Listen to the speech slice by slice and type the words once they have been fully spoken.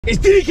It's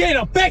DDK and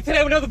I'm back today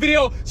with another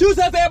video. Shout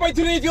out to everybody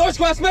tuning in. If you're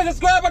smash that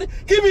subscribe button,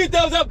 give me a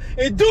thumbs up,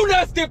 and do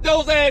not skip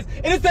those ads.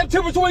 And it's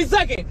September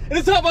 22nd, and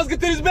it's time for us to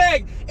get to this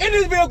bag. In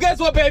this video, guess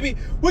what, baby?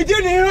 We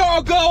didn't hit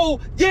our goal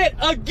yet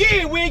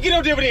again. We ain't get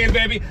no dividends,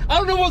 baby. I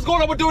don't know what's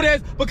going on with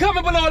DoorDash, but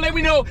comment below and let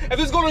me know if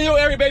it's going on in your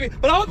area, baby.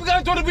 But I hope you guys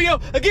enjoyed the video.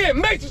 Again,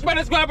 make sure you smash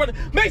that subscribe button,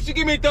 make sure you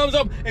give me a thumbs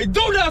up, and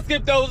do not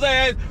skip those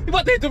ads. We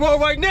about to hit the road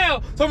right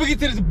now, so we get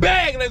to this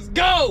bag. Let's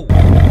go.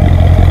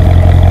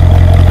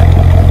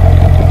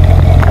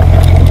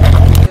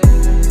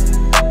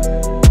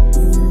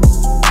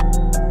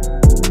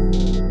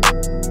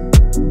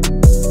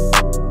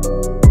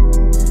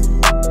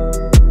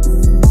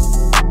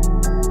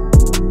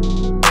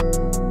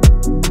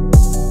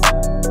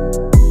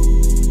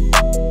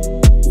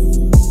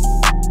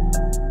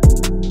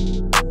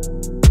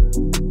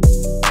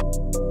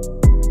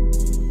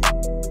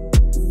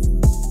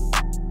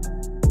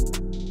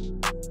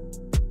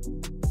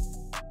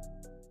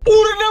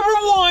 Order number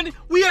one,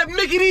 we have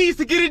Mickey D's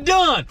to get it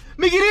done.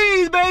 Mickey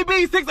D's,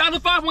 baby, 6 out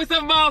of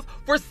 5.7 miles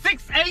for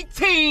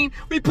 $6.18.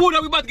 We pulled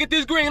up, we about to get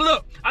this green.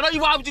 Look, I know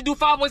you, why would you do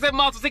 5.7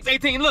 miles for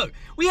 $6.18? Look,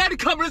 we had to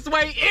come this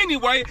way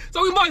anyway,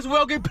 so we might as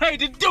well get paid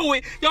to do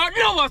it. Y'all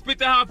know I spent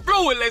the high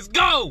fluid, let's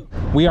go.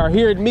 We are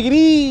here at Mickey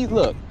D's,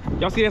 look.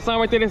 Y'all see that sign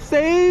right there that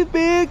save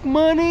big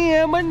money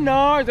at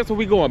Menards? That's where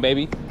we going,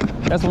 baby.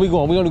 That's where we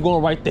going, we only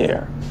going right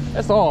there.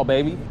 That's all,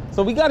 baby.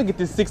 So we gotta get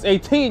this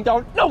 618.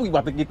 Y'all know we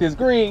about to get this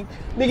green.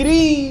 Nigga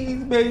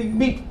these,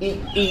 baby.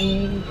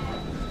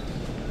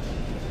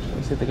 Let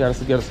me see if they got us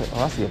together.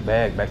 Oh, I see a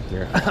bag back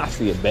here. I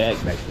see a bag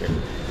back here.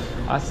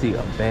 I see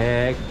a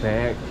bag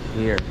back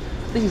here.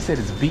 I think he said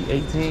it's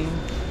B18.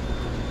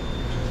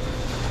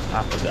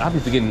 I be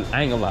forgetting,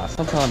 I ain't gonna lie.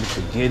 Sometimes I be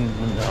forgetting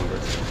the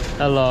numbers.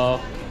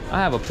 Hello, I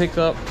have a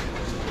pickup.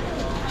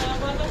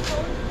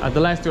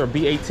 The last two are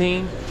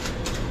B18.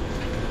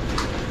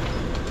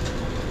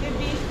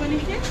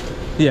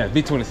 Yeah,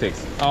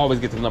 B26. I always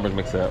get the numbers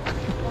mixed up.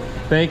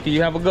 Thank you.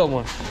 You have a good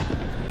one.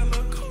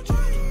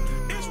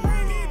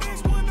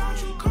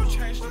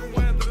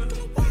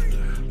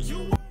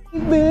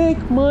 Big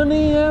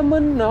money at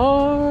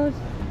Menards.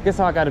 Guess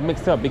how I got it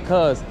mixed up?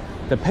 Because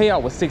the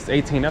payout was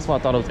 $6.18. That's why I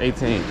thought it was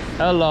 18.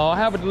 Hello, I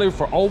have a delivery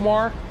for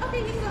Omar.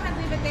 Okay, you still have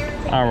to leave it there.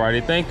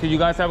 Alrighty, thank you. You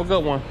guys have a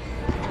good one.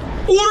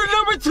 Order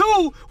number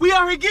two, we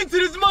out here getting to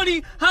this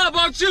money. How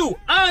about you?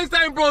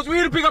 Einstein Bros, we're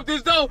here to pick up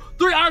this dough.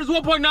 3 hours,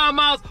 1.9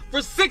 miles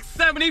for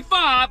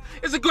 $6.75.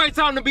 It's a great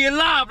time to be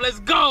alive. Let's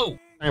go.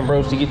 Einstein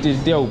Bros to get this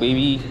dough,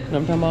 baby. You know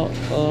what I'm talking about?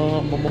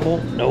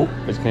 Nope,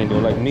 bitch can't do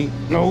it like me.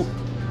 Nope.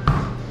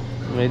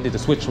 They did the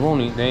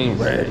switcheroni, they ain't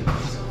ready.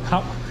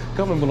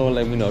 Comment below and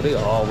let me know. They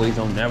always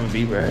don't never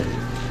be ready. You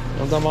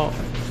know what I'm talking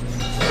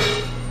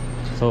about?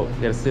 So, you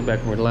gotta sit back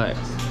and relax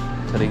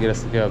until they get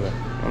us together. You know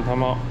what I'm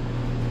talking about?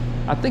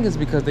 I think it's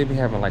because they be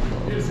having like...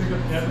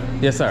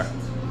 Yes, sir.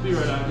 Be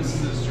right out. This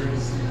is the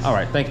streets. All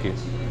right, thank you.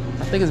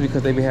 I think it's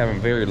because they be having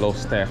very low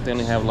staff. They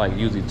only have like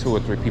usually 2 or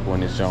 3 people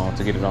in this joint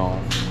to get it on.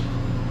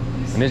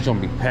 And this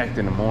joint be packed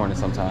in the morning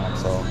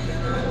sometimes, so...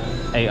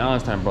 Hey,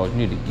 Einstein Bros, you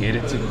need to get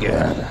it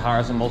together.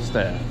 Hire some more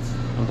staff. You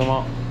know what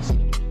I'm talking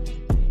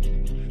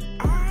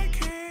about? I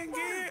can't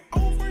get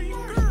over you,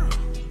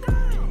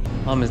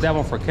 girl. Is that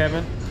one for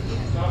Kevin?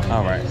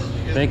 All right.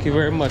 Thank you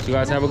very much. You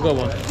guys have a good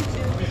one.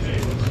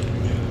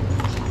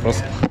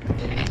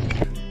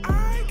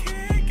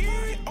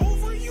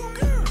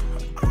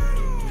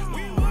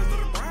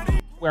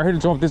 We're here to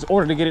jump this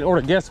order to get it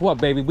ordered. Guess what,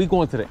 baby? We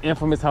going to the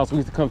infamous house we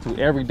used to come to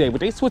every day,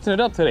 but they switching it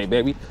up today,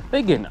 baby.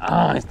 They getting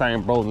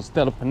Einstein Bros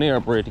instead of Panera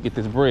Bread to get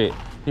this bread.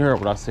 You heard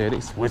what I said? They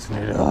switching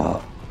it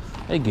up.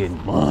 They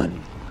getting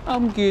money.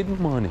 I'm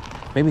getting money.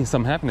 Maybe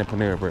something happened at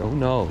Panera Bread. Who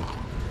knows?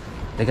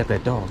 They got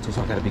that dog too,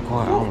 so I gotta be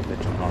quiet. I don't want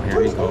that jump on.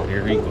 Here he go.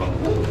 Here he go.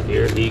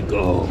 Here he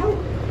go.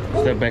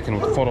 Step back in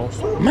with the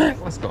photos. Man,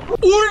 let's go.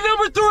 Order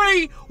number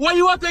 3. While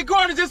you out there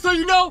grinding, just so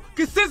you know,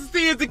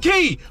 consistency is the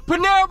key.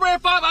 Panera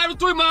Bread 5 out of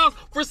 3 miles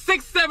for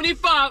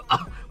 $6.75.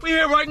 We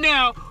here right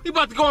now. We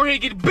about to go ahead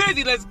and get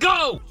busy. Let's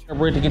go. We're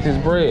ready to get this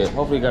bread.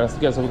 Hopefully you got us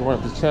together so we can run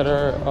up this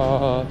cheddar.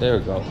 There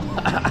we go.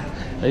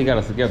 They got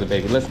us together,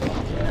 baby. Let's go.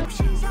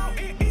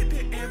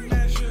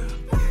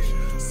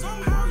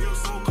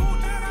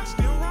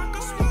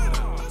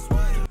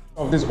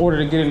 This order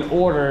to get in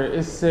order,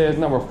 it says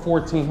number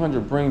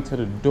 1400 bring to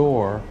the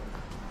door.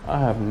 I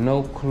have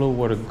no clue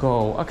where to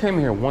go. I came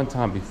here one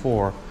time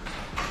before.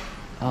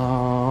 They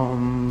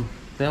don't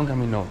got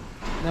me no.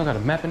 They don't got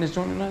a map in this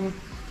joint or nothing.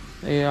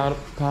 They out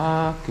of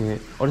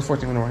pocket. Oh, there's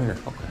 1400 right here.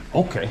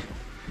 Okay.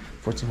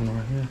 1400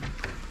 right here.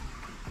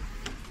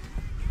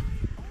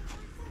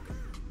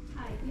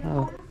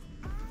 No.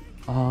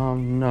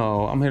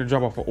 I'm here to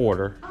drop off an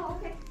order. Oh,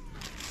 okay.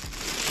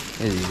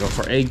 There you go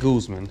for A.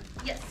 Guzman.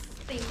 Yes.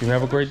 You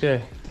have a great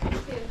day.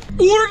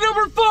 Order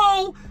number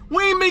 4.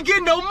 We ain't been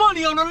getting no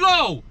money on the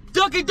low.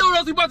 Dunkin'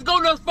 Donuts, we about to go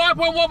nuts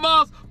 5.1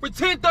 miles for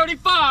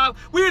 $10.35.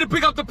 We're here to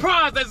pick up the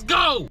prize. Let's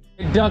go.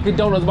 Dunkin'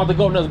 Donuts about to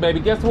go nuts, baby.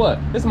 Guess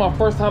what? This is my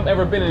first time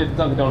ever been in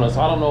Dunkin' Donuts,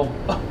 so I don't know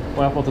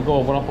where I'm supposed to go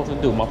or what I'm supposed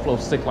to do. My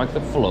flow's sick like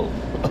the flow.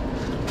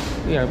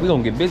 Yeah, we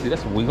gonna get busy.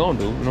 That's what we gonna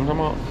do. You know what I'm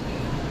talking about?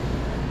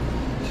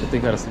 If they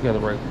got us together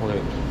right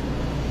quick.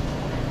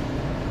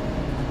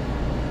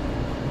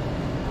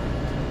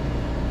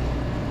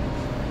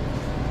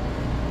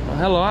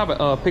 Hello, I have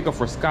a pickup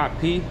for Scott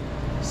P.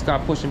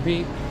 Scott Pushing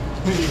P.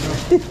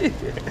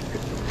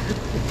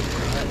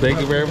 Thank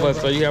you very much,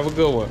 sir. You have a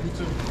good one. You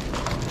too.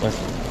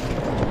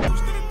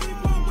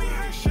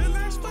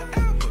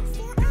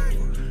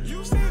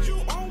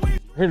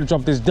 Here to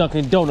jump this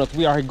Dunkin' Donuts.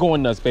 We are here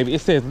going nuts, baby.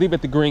 It says leave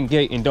at the green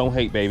gate and don't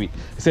hate, baby.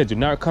 It said do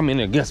not come in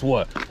there. Guess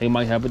what? They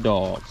might have a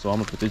dog. So I'm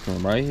gonna put this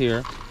one right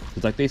here.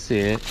 Just like they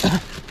said.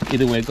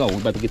 Either way it go, we're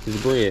about to get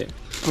this bread.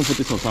 I'm gonna put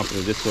this on top of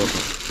it just so it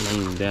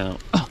can lean down.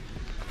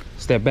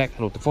 Step back,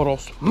 and with the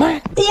photos.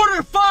 Man.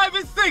 Order 5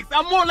 and 6.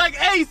 I'm more like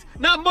Ace,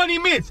 not Money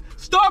Mitch.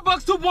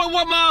 Starbucks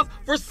 2.1 miles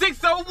for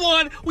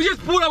 $6.01. We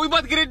just pulled out, we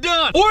about to get it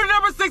done. Order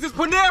number 6 is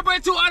Panera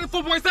Bread 2 items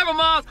 4.7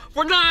 miles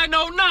for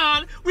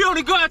 $9.09. We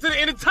only go out to the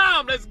end of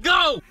time, let's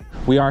go.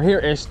 We are here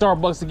at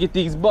Starbucks to get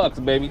these bucks,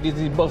 baby.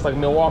 These bucks like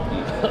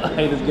Milwaukee.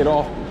 Hey, let's get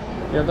off. You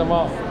know what I'm talking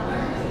about?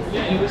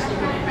 Yeah, you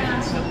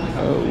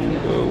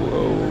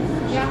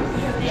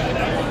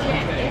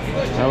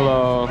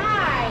Hello.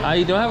 Hi. How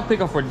you doing? I have a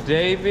pickup for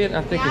David.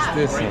 I think it's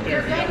this one.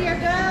 You're good, you're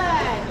good.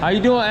 How you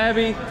doing,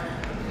 Abby?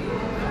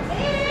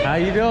 How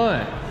you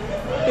doing?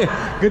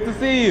 Good to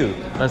see you.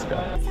 Let's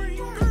go.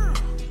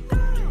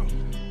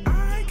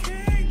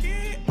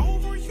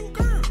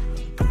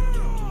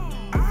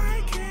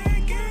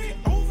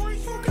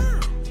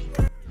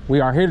 We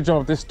are here to jump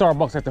up this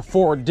Starbucks at the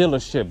Ford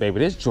dealership, baby.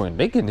 This joint,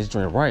 they getting this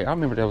joint right. I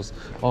remember that was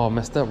all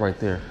messed up right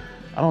there.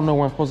 I don't know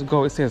where I'm supposed to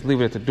go. It says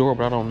leave it at the door,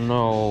 but I don't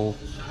know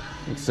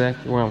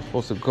exactly where I'm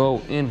supposed to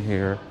go in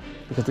here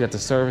because they got the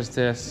service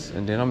desk,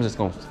 and then I'm just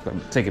gonna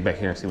take it back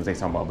here and see what they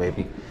talking about,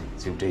 baby.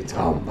 See what they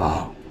talking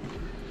about.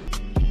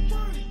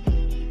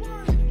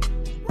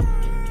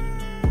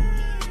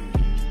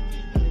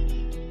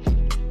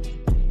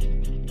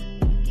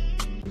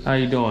 How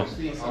you doing?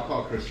 I'll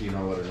call Christine,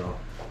 I'll let her know.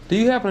 Do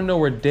you happen to know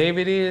where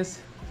David is?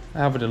 I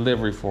have a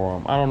delivery for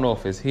him. I don't know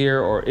if it's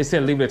here or it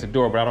said leave it at the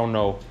door, but I don't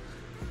know.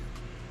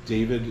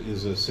 David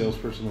is a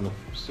salesperson on the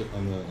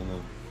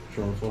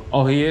showroom floor.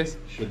 Oh, he is?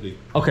 Should be.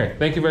 Okay,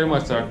 thank you very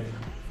much, sir.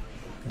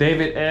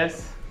 David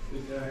S.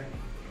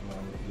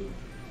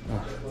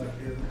 Oh.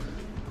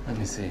 Let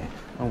me see.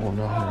 I'm going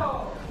down here.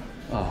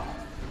 Oh,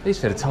 they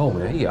should have told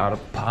me that. He out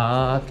of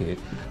pocket.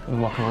 Let me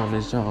walk around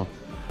this job.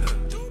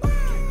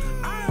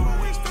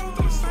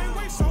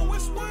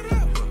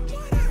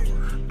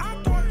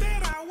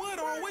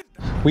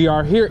 We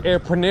are here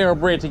at Panera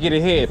Bread to get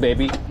ahead,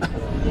 baby. You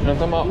know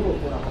what I'm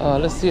talking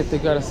about? Let's see if they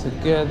got us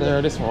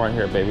together. This one right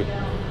here, baby.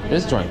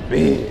 This joint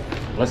big.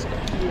 Let's go.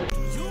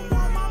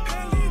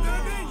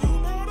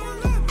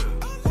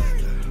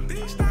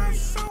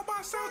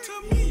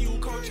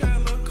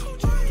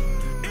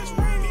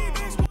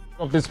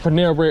 This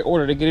Panera Bread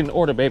order to get in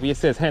order, baby. It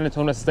says hand it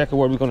to us. That's exactly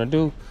what we're gonna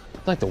do.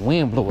 It's like the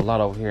wind blew a lot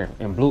over here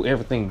and blew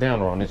everything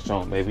down on this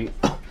joint, baby.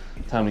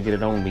 Time to get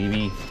it on,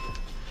 baby. You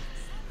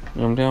know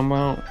what I'm talking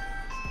about?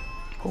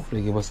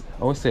 Hopefully give us,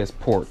 oh, it says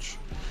porch.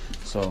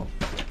 So,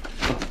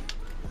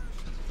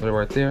 put it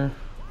right there.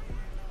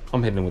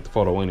 I'm hitting it with the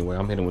photo anyway.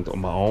 I'm hitting it with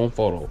my own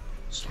photo.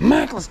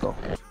 Smack, let's go.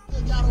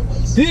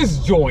 This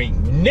joint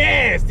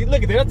nasty.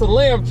 Look at that, that's a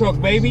lamb truck,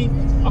 baby.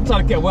 I'm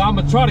trying to catch, well, I'm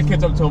gonna try to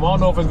catch up to him. I don't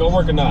know if it's gonna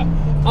work or not.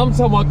 I'm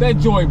talking about that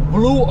joint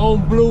blue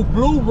on blue,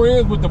 blue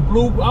rims with the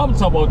blue. I'm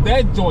talking about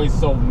that joint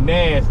so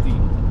nasty.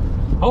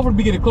 Hopefully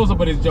we get a close up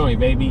of this joint,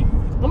 baby.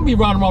 I'm gonna be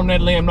riding around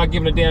that lamb, not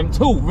giving a damn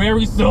toot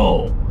very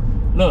soon.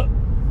 Look,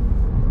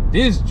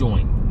 this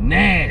joint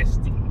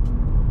nasty.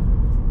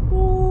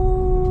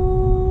 Ooh,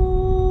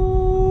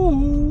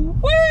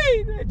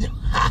 wait,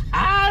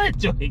 that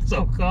joint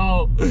so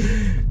cold.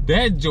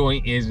 That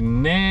joint is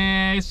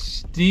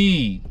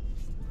nasty.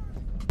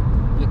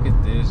 Look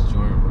at this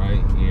joint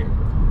right here.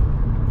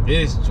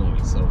 This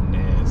joint so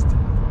nasty.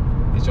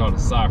 Get y'all the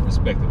side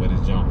perspective of this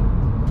joint.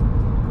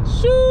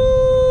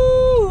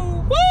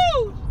 Shoo!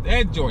 Woo!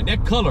 That joint,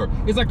 that color,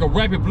 it's like a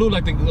rapid blue,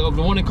 like the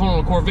one they call on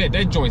a Corvette.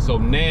 That joint so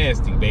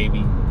nasty,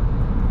 baby.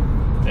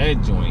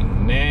 That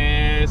joint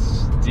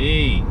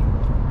nasty.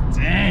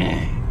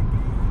 Dang.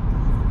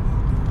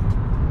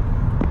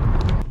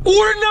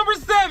 Order number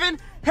 7.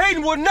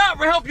 Hayden will not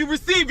help you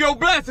receive your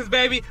blessings,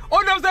 baby.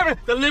 Order number 7.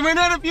 The lemon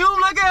and the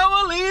fume like a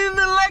lean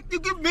like you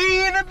give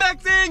me in the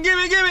back saying,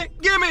 gimme, gimme,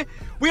 gimme.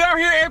 We are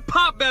here at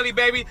Potbelly,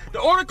 baby. The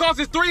order cost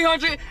is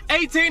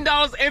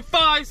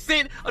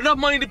 $318.05. Enough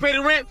money to pay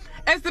the rent.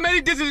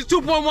 Estimated distance is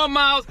 2.1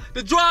 miles.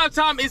 The drive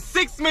time is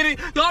 6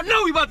 minutes. Y'all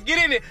know we about to get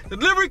in it. The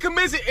delivery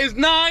commission is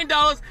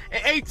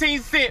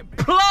 $9.18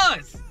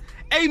 plus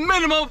a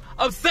minimum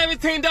of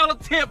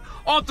 $17 tip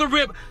off the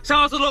rip.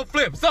 Shout out to Little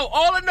Flip. So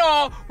all in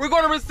all, we're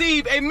going to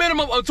receive a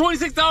minimum of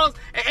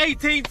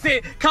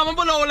 $26.18. Comment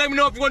below and let me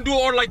know if you want to do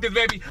an order like this,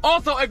 baby.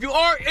 Also, if you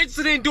are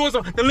interested in doing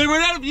some delivery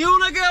out of you,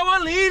 like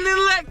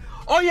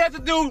all you have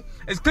to do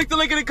is click the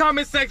link in the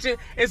comment section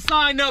and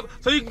sign up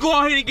so you can go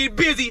ahead and get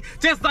busy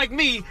just like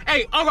me.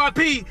 Hey,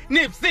 RIP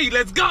Nipsey,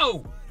 let's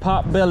go.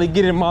 Pop belly,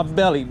 get in my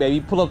belly, baby.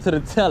 Pull up to the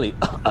telly.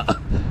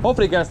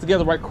 Hopefully they got us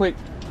together right quick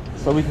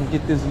so we can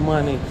get this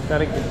money.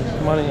 Gotta get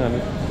this money,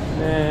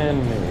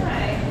 understand me.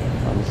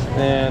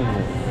 Understand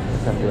me.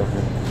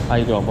 How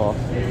you doing, boss?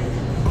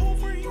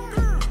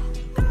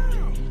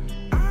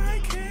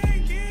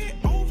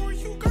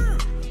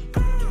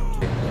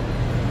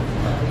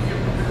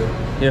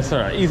 Yes,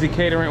 sir. Easy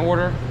catering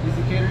order.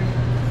 Easy catering?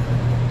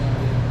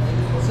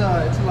 It's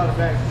a lot of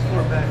bags. It's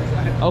 4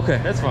 bags. Okay,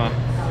 that's fine.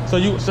 So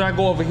should I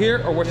go over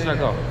here or where should I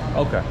go?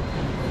 Okay.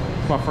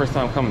 It's my first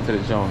time coming to the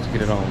Jones.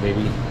 Get it on,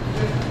 baby.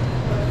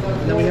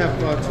 And then we have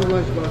 2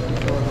 lunch boxes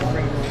for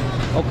bring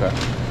them. Okay.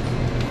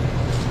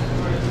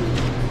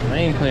 I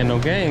ain't playing no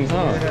games,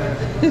 huh? Yeah.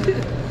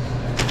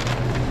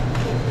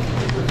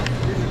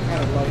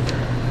 Kind of low.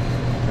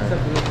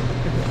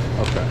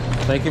 Okay.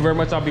 Thank you very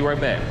much. I'll be right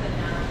back.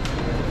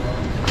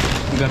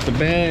 We got the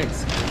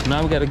bags.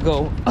 Now we gotta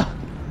go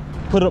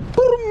put them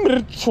in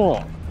the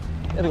trunk.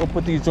 Gotta go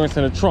put these joints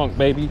in the trunk,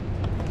 baby.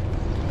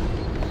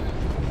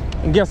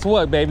 And guess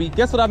what, baby?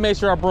 Guess what I made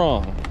sure I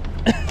brought?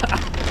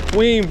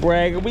 We ain't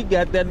bragging. We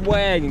got that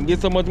wagon.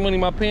 Get so much money,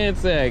 my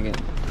pants sagging.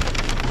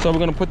 So we're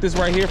gonna put this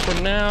right here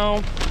for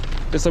now,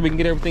 just so we can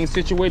get everything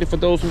situated. For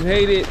those who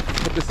hate it,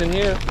 put this in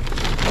here.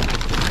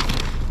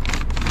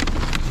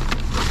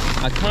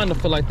 I kind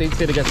of feel like they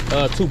said they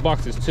got 2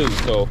 boxes too,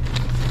 so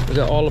we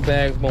got all the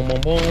bags. Boom, boom,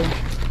 boom.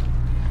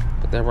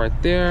 Put that right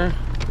there.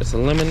 It's a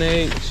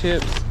lemonade,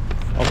 chips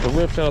off the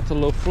rip. Shout out to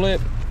Lil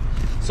Flip.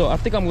 So I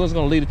think I'm just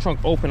gonna leave the trunk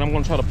open. I'm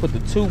gonna try to put the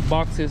 2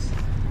 boxes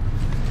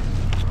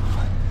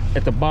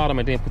at the bottom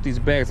and then put these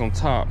bags on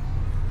top.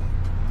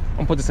 I'm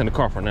gonna put this in the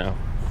car for now,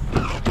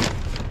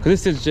 cause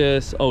this is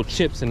just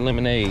chips and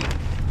lemonade.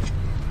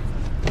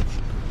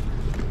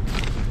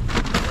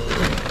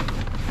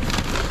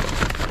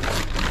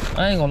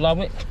 I ain't gonna lie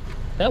with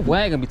that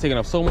wagon be taking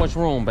up so much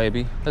room,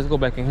 baby. Let's go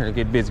back in here and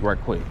get busy right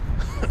quick.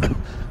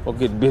 We'll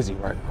get busy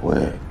right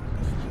quick.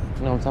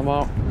 You know what I'm talking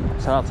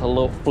about? Shout out to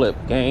Lil Flip.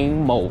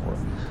 Game over.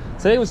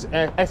 Today was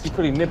actually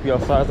pretty nippy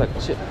outside. It's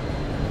like shit,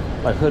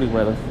 like hoodie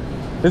weather.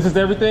 This is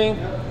everything.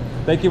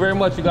 Thank you very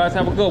much. You guys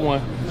have a good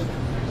one.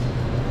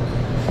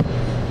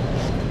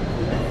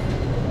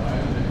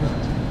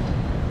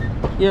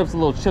 Yeah, it's a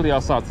little chilly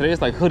outside today.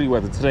 It's like hoodie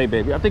weather today,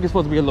 baby. I think it's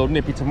supposed to be a little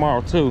nippy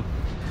tomorrow too.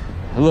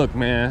 Look,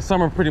 man,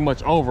 summer pretty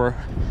much over.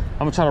 I'm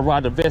gonna try to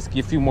ride the Vesky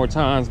a few more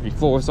times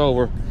before it's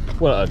over.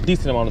 Well, a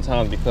decent amount of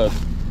times, because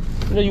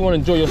you know you want to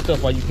enjoy your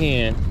stuff while you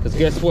can. Because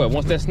guess what?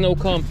 Once that snow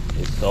comes,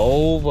 it's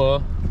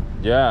over.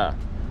 Yeah,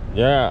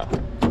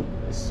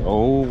 it's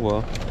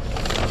over.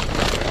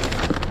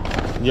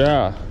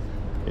 Yeah,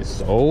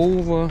 it's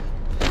over.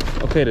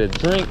 Okay, the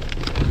drink.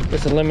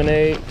 It's a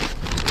lemonade.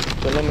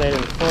 The lemonade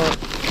in the front.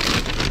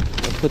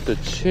 And put the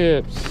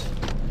chips.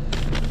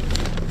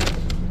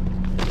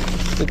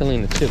 We can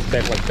lean the chips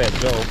back like that,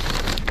 Joe.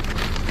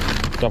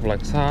 Drop it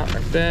like top,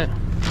 like that.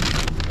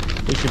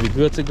 We should be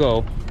good to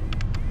go.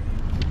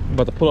 I'm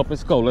about to pull up.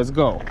 Let's go. Let's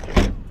go.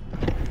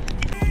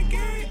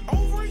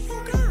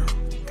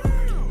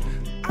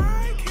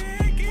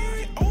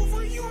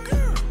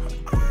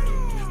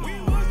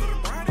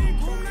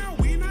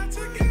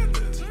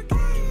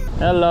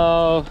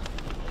 Hello.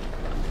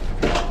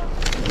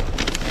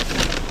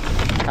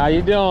 How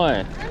you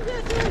doing? I'm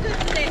doing good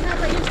today. How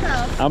about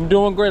yourself? I'm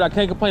doing great. I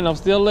can't complain. I'm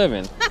still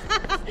living.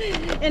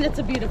 And it's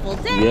a beautiful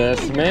day.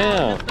 Yes,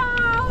 ma'am.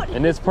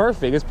 And it's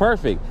perfect. It's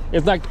perfect.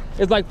 It's like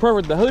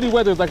perfect. The hoodie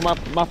weather is like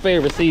my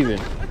favorite season.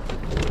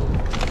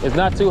 It's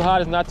not too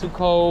hot. It's not too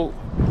cold.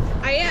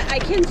 I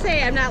can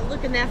say I'm not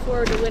looking that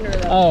forward to winter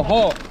though.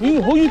 Oh,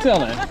 who you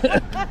telling?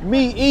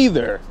 Me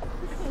either.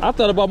 I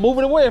thought about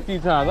moving away a few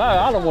times.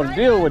 I don't want to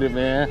deal with it,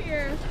 man.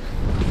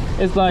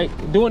 It's like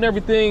doing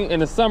everything in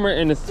the summer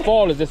and the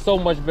fall is just so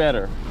much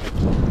better.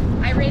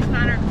 I raised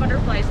monarch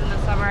butterflies in the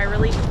summer. I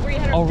released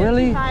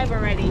 355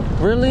 already.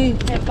 Really?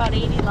 Have about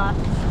 80 left.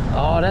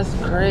 Oh, that's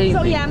crazy.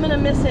 So yeah, I'm gonna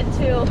miss it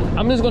too.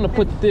 I'm just gonna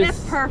put this.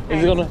 That's perfect.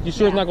 Is it gonna? You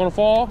sure it's not gonna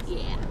fall? Yeah.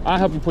 I'll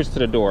help you push to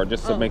the door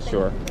just to make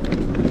sure.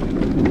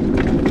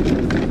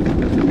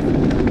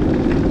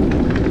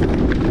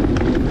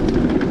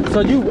 So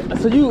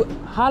you,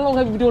 how long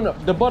have you been doing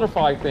the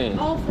butterfly thing?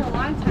 Oh, for a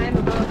long time,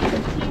 about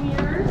 15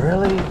 years.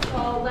 Really?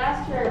 So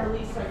last year I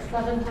released like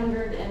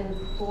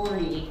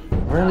 740.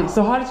 Really?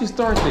 So how did you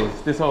start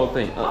this whole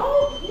thing?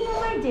 Oh, you know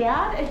my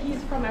dad,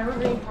 he's from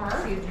Evergreen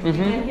Park,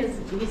 and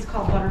he's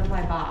called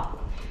Butterfly Bob.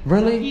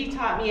 Really? So he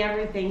taught me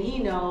everything he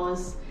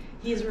knows.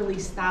 He's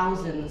released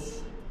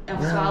thousands of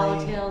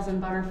swallowtails and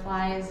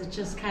butterflies. It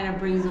just kind of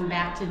brings him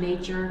back to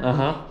nature.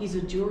 He's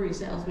a jewelry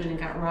salesman and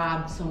got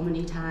robbed so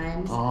many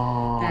times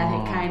that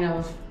it kind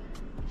of,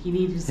 he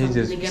needed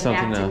something to get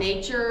back to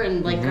nature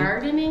and like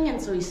gardening,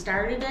 and so he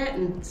started it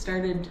and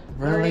started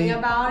learning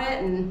about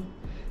it, and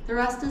the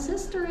rest is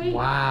history.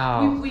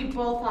 Wow. We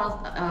both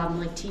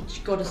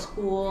like go to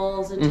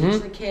schools and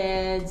teach the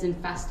kids and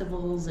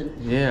festivals and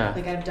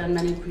like I've done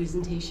many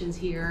presentations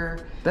here.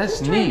 That's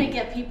just trying neat. to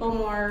get people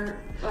more.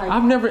 Like,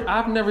 I've never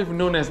even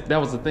known that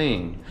was a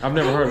thing. I've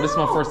never heard. This is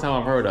my first time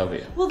I've heard of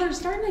it. Well, they're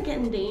starting to get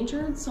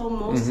endangered, so a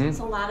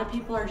lot of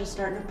people are just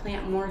starting to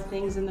plant more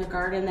things in their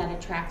garden that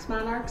attracts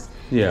monarchs.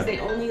 Because they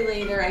only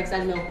lay their eggs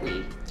on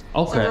milkweed.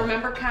 Okay. So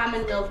remember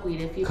common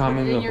milkweed. If you put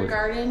it in your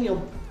garden,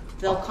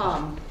 they'll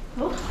come.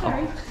 Oh,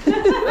 sorry.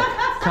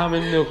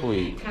 Common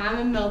milkweed.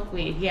 Common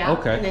milkweed, yeah.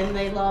 Okay. And then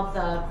they love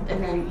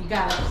and then you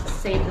gotta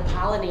save the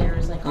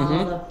pollinators, like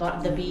all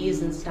the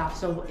bees and stuff.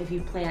 So if you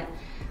plant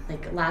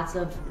like lots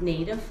of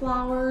native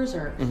flowers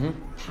or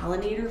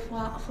pollinator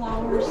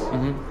flowers,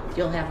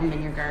 you'll have them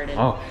in your garden.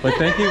 Oh, but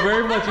thank you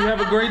very much. You have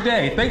a great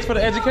day. Thanks for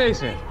the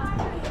education.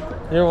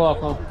 You're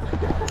welcome.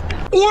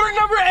 Order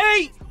number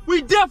 8.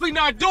 We definitely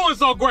not doing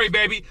so great,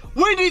 baby.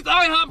 Wendy's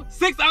IHOP,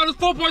 6 hours,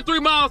 4.3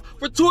 miles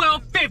for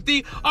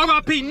 $12.50.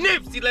 RIP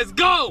Nipsey, let's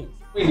go.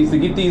 We need to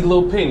get these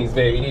little pennies,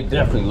 baby. These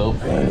definitely little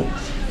pennies.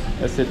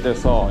 That's it,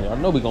 that's all. Y'all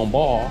know we gonna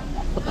ball.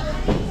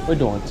 We're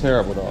doing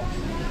terrible though.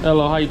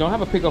 Hello, how you doing? I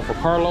have a pickup for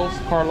Carlos.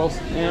 Carlos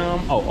M.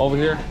 Oh, over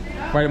here,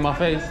 right in my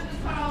face.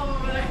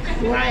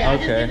 Right, I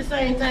just did the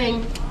same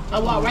thing. I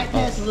walked right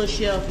past the little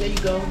shelf. There you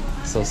go.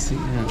 So see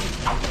him.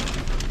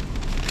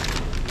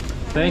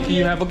 Thank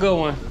you. Have a good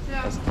one.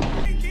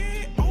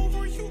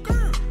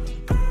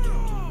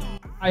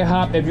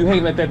 IHOP, if you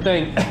hate at that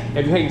thing,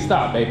 if you hate,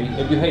 stop, baby.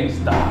 If you hate,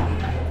 stop.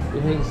 If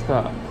you hate,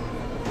 stop.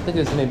 I think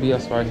this may be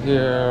us right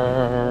here.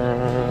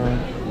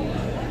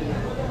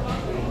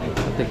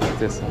 I think it's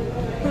this one.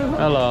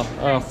 Hello,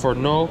 for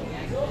no,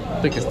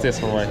 I think it's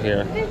this one right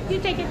here. You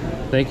take it.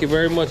 Thank you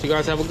very much. You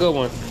guys have a good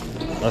one.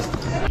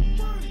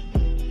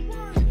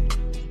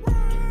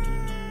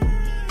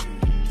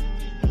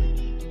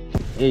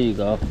 Here you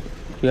go.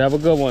 You have a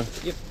good one.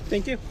 Yep,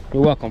 thank you.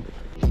 You're welcome.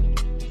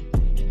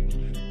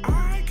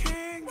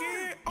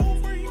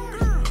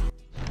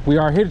 We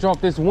are here to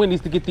drop this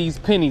Wendy's to get these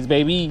pennies,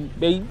 baby.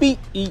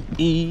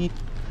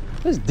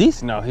 It's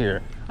decent out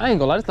here. I ain't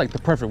gonna lie, it's like the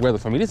perfect weather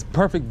for me. This is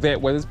perfect vet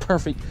weather. It's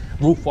perfect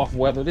roof off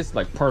weather. This is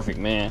like perfect,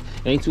 man.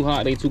 It ain't too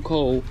hot, it ain't too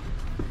cold.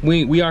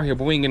 We are here,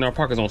 but we ain't getting our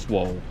pockets on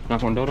swole.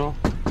 Knock on Dodo.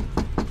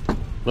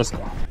 Let's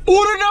go.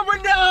 Order number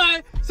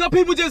 9. Some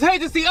people just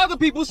hate to see other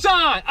people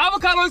shine.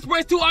 Avocado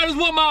Express, 2 items,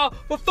 1 mile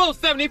for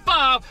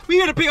 $4.75. We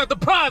here to pick up the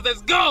prize.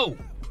 Let's go.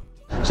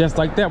 Just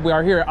like that, we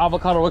are here at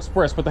Avocado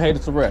Express with the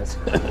haters to rest.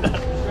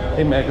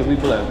 Hey man, cause we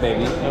blessed,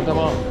 baby. You know what I'm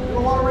talking about? You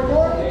want to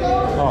record it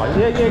though? Oh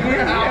yeah.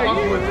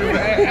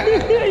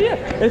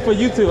 It's for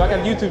YouTube. I got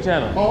a YouTube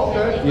channel. Oh,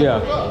 okay. Yeah.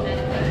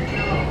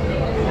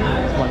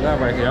 That's my guy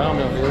right here. I don't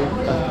know, dude.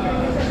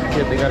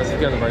 Yeah, they got us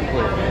together right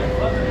quick.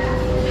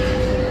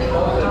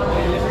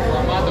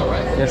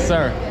 Yes,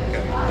 sir.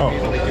 Oh.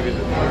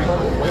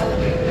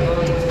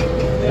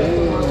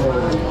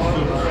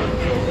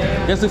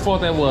 Guess who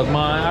fault that was?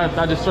 Mine.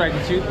 I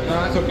distracted you. No,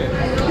 that's okay.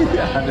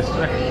 Yeah, I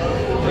distracted you.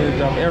 They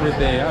dropped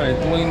everything. I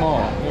had 20 more.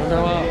 You know what I'm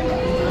talking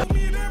about?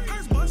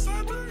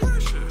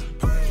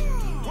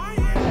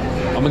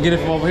 I'm gonna get it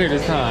from over here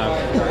this time.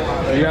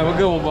 You have a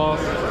good one, boss.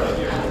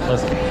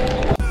 Let's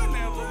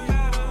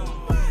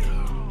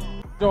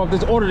go.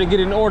 This order to get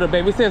it in order,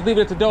 baby. It says leave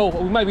it at the door.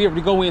 We might be able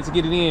to go in to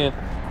get it in,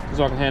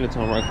 so I can hand it to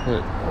him right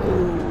quick.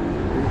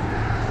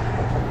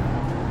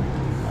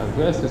 I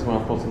guess this is where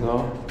I'm supposed to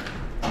go.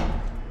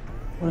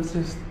 What is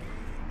this?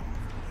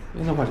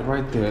 Ain't nobody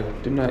right there.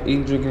 They're not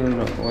eating, drinking, or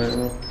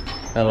nothing.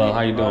 Hello,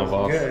 how you doing,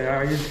 boss? Good, how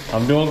are you?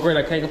 I'm doing great.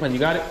 I can't complain. You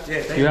got it?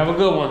 Yeah, thank you. Have a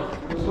good one.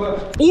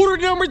 Order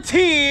number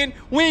 10.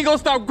 We ain't gonna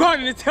stop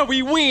grinding until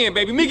we win,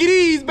 baby. Make it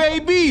easy,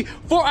 baby.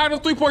 4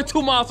 items,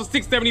 3.2 miles for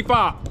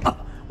 $6.75.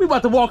 We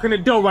about to walk in the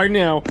door right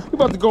now. We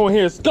about to go in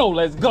here. Let's go.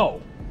 Let's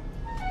go.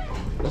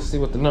 Let's see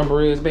what the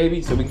number is,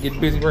 baby, so we can get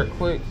busy right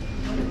quick.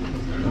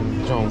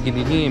 John, get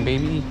it in,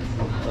 baby.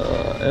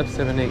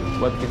 F78.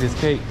 About to get this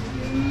cake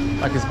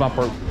like it's my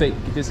birthday.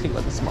 Get this cake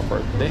like it's my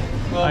birthday.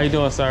 How you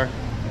doing, sir?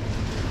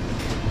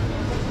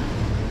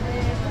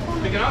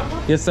 Pick it up?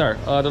 Yes, sir.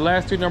 The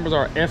last 2 numbers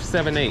are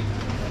F78.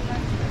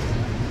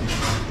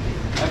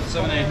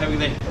 F78, have a good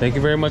day. Thank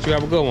you very much. You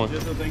have a good one.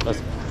 Yes, sir, thank you.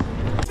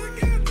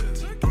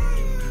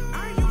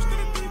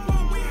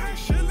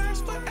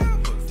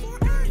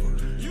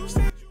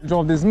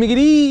 Drove this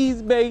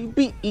Miggity,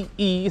 baby.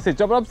 He said,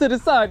 jump it up to the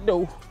side,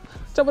 though.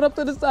 Jump it up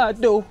to the side,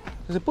 though.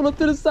 He said, pull up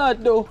to the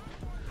side, though.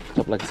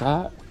 Jump like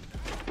side.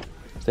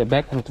 Step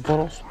back, with the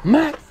photos.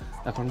 Max.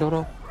 Back on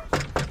Dodo.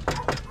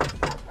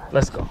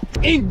 Let's go.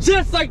 And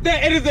just like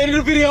that, it is the end of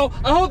the video.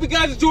 I hope you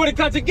guys enjoyed the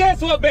content.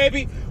 Guess what,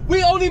 baby?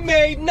 We only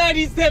made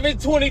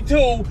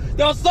 $97.22.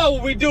 Y'all saw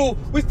what we do.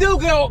 We still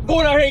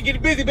going out here and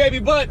getting busy, baby,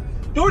 but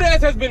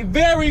DoorDash has been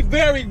very,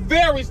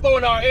 very slow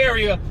in our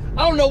area.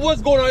 I don't know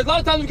what's going on. A lot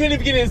of times we can't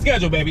even get in the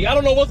schedule, baby. I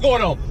don't know what's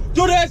going on.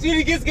 DoorDash, you need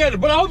to get together.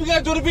 But I hope you guys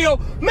enjoyed the video.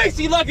 Make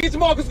sure you like it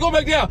tomorrow, because it's going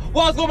back down.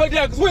 Why it's going back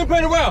down? Because we ain't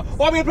playing around.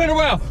 Why we ain't playing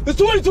around? Because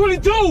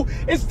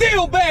 2022 is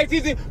still bag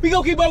season. We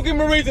gonna keep on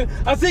giving a reason.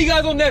 I'll see you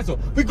guys on next one.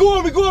 We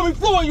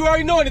flowing, you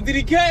already know it,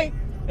 DDK.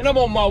 And I'm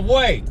on my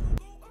way.